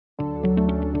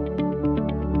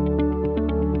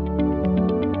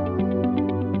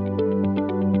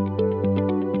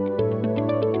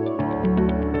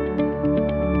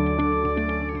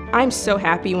I'm so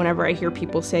happy whenever I hear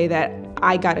people say that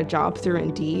I got a job through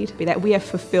Indeed, that we have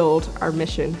fulfilled our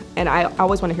mission. And I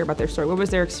always want to hear about their story. What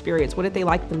was their experience? What did they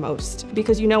like the most?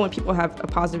 Because you know when people have a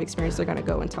positive experience, they're going to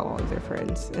go and tell all of their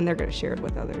friends, and they're going to share it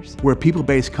with others. We're a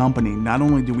people-based company. Not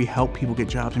only do we help people get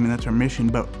jobs, I mean, that's our mission,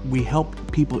 but we help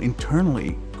people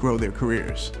internally grow their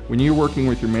careers. When you're working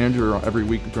with your manager every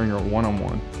week during your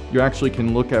one-on-one, you actually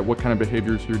can look at what kind of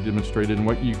behaviors you're demonstrated and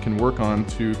what you can work on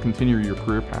to continue your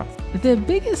career path. The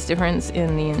biggest difference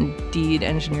in the Indeed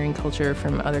engineering culture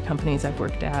from other companies I've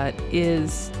worked at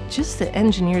is just that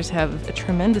engineers have a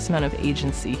tremendous amount of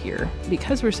agency here.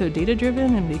 Because we're so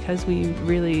data-driven and because we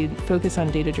really focus on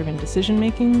data-driven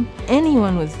decision-making,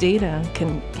 anyone with data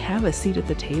can have a seat at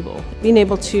the table. Being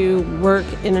able to work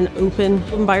in an open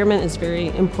environment is very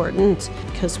important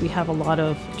because we have a lot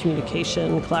of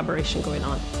communication and collaboration going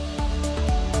on.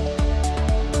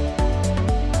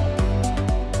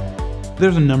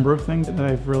 There's a number of things that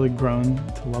I've really grown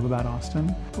to love about Austin.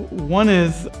 One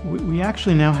is we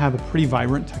actually now have a pretty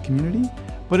vibrant tech community,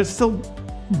 but it's still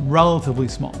relatively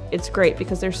small. It's great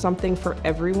because there's something for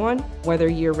everyone. Whether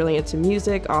you're really into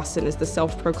music, Austin is the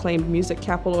self-proclaimed music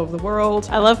capital of the world.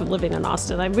 I love living in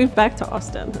Austin. I moved back to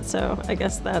Austin, so I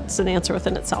guess that's an answer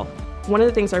within itself. One of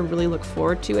the things I really look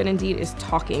forward to at Indeed is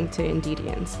talking to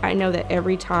Indeedians. I know that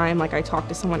every time I talk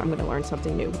to someone, I'm going to learn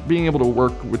something new. Being able to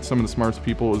work with some of the smartest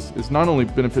people is not only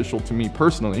beneficial to me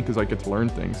personally, because I get to learn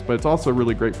things, but it's also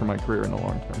really great for my career in the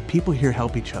long term. People here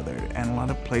help each other, and a lot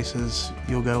of places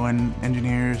you'll go and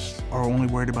engineers are only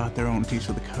worried about their own piece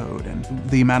of the code. And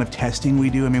the amount of testing we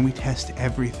do, I mean, we test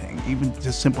everything, even just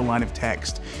a simple line of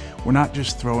text. We're not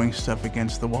just throwing stuff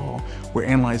against the wall, we're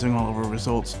analyzing all of our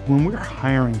results. When we're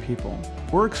hiring people,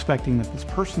 we're expecting that this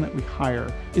person that we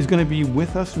hire is going to be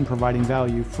with us and providing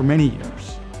value for many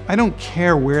years. I don't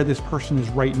care where this person is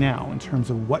right now in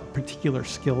terms of what particular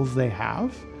skills they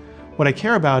have. What I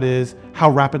care about is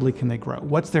how rapidly can they grow?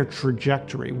 What's their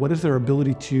trajectory? What is their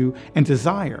ability to and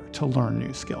desire to learn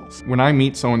new skills? When I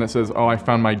meet someone that says, oh, I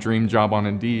found my dream job on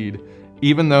Indeed,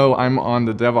 even though I'm on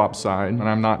the DevOps side and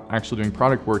I'm not actually doing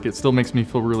product work, it still makes me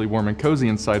feel really warm and cozy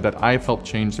inside that I've helped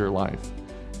change their life.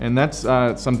 And that's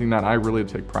something that I really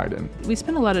take pride in. We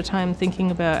spend a lot of time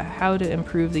thinking about how to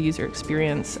improve the user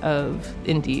experience of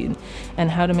Indeed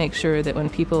and how to make sure that when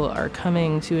people are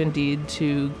coming to Indeed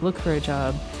to look for a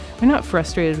job, they're not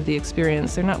frustrated with the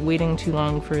experience, they're not waiting too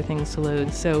long for things to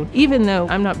load. So even though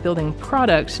I'm not building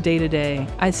product day to day,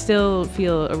 I still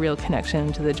feel a real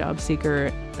connection to the job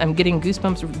seeker. I'm getting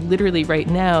goosebumps literally right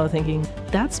now thinking,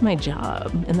 that's my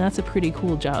job. And that's a pretty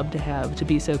cool job to have, to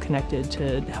be so connected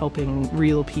to helping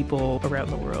real people around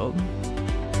the world.